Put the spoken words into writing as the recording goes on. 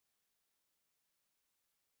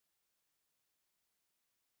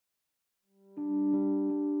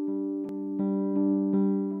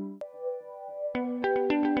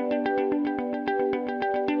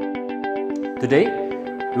Today,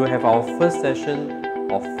 we will have our first session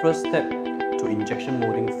of First Step to Injection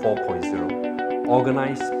Moulding 4.0,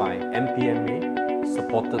 organized by MPMA,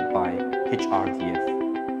 supported by HRDF,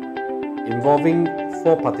 involving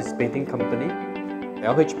 4 participating companies: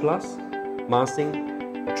 LH Plus, Marsing,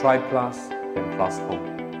 TriPlus, and Plus Home.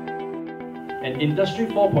 And Industry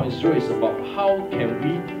 4.0 is about how can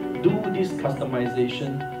we do this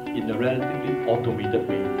customization in a relatively automated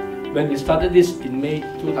way. When we started this in May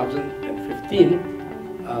 2015,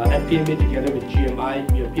 MPMA together with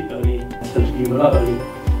GMI, we were a bit early. We were not early.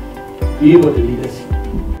 We were the leaders.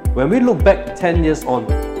 When we look back 10 years on,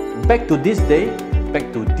 back to this day,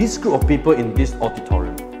 back to this group of people in this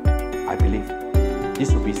auditorium, I believe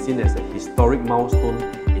this will be seen as a historic milestone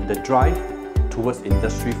in the drive towards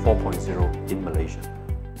Industry 4.0 in Malaysia.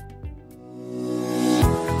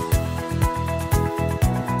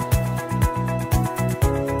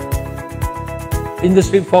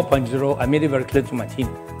 Industry 4.0, I made it very clear to my team.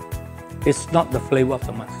 It's not the flavor of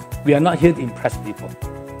the month. We are not here to impress people.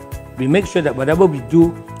 We make sure that whatever we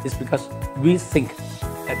do is because we think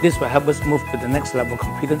that this will help us move to the next level of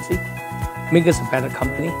competency, make us a better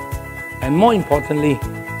company, and more importantly,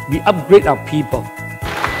 we upgrade our people.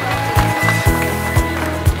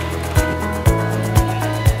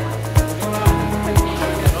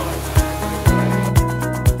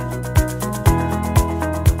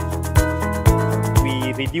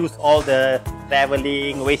 Reduce all the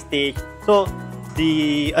travelling, wastage. So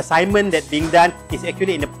the assignment that being done is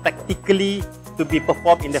actually practically to be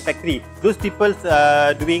performed in the factory. Those people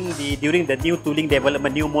during the new tooling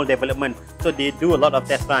development, new mold development, so they do a lot of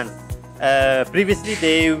test runs. Previously,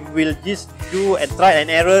 they will just do a try and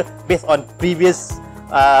error based on previous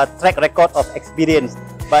track record of experience.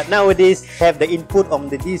 But nowadays, have the input on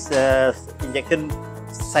these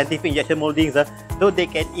scientific injection moldings, so they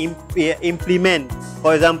can implement.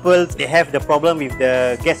 For example, they have the problem with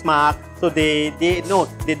the gas mark, so they know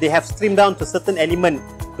they have streamed down to certain element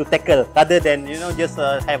to tackle, rather than just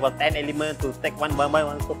have a 10 element to take one by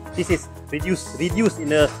one. So this is reduced in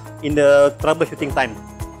the troubleshooting time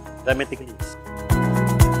dramatically.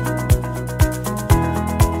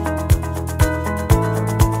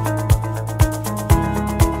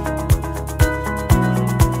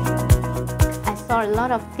 A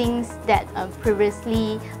lot of things that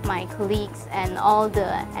previously my colleagues and all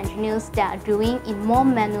the engineers that are doing in more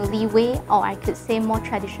manually way, or I could say more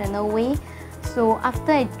traditional way. So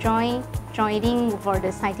after I joining for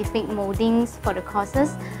the scientific moldings for the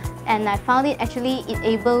courses, and I found it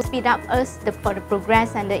able to speed up us for the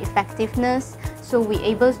progress and the effectiveness. So we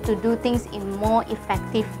able to do things in more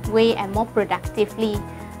effective way and more productively.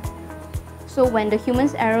 So when the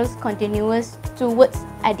human errors continuous towards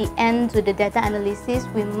at the end to the data analysis,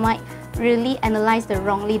 we might really analyze the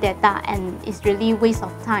wrongly data, and it's really waste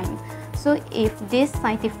of time. So if this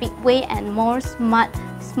scientific way and more smart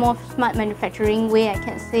manufacturing way, I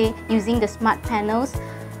can say, using the smart panels,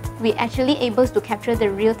 we actually able to capture the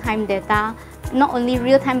real-time data, not only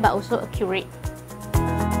real-time but also accurate.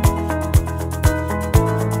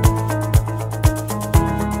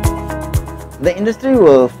 The industry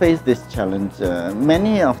will face this challenge.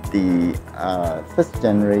 Many of the first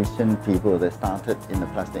generation people that started in the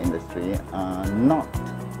plastic industry are not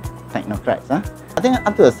technocrats. I think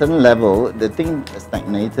up to a certain level, the thing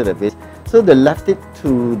stagnated a bit. So they left it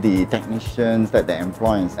to the technicians that they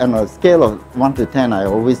employ. And on a scale of 1 to 10, I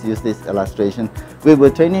always use this illustration. We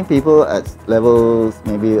were training people at levels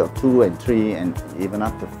maybe of 2 and 3 and even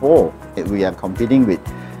up to 4. We are competing with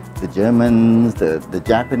the Germans, the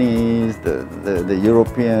Japanese, the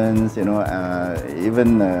Europeans,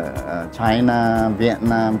 even China,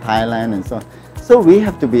 Vietnam, Thailand, and so on. So we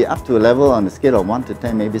have to be up to a level on the scale of 1 to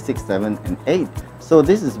 10, maybe 6, 7, and 8. So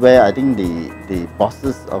this is where I think the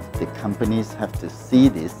bosses of the companies have to see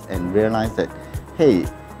this and realize that, hey,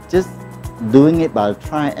 just doing it by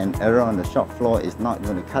try and error on the shop floor is not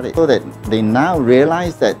going to cut it. So that they now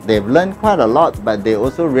realize that they've learned quite a lot, but they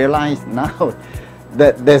also realize now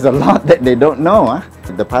that there's a lot that they don't know.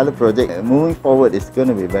 The pilot project moving forward is going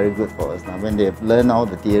to be very good for us. Now, when they've learned all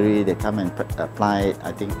the theory, they come and apply it.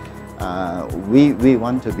 I think we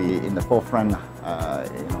want to be in the forefront,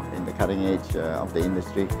 in the cutting edge of the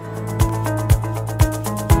industry.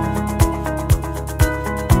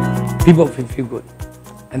 People feel good,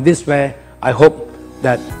 and this way I hope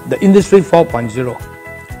that the Industry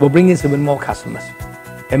 4.0 will bring in even more customers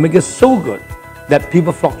and make us so good that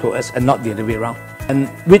people flock to us and not the other way around. And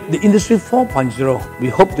with the Industry 4.0, we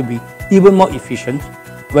hope to be even more efficient,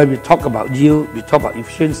 where we talk about yield, we talk about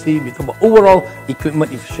efficiency, we talk about overall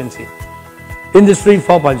equipment efficiency. Industry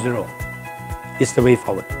 4.0 is the way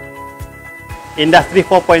forward. Industry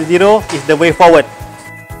 4.0 is the way forward.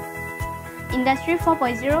 Industry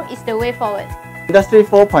 4.0 is the way forward. Industry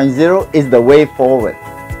 4.0 is the way forward.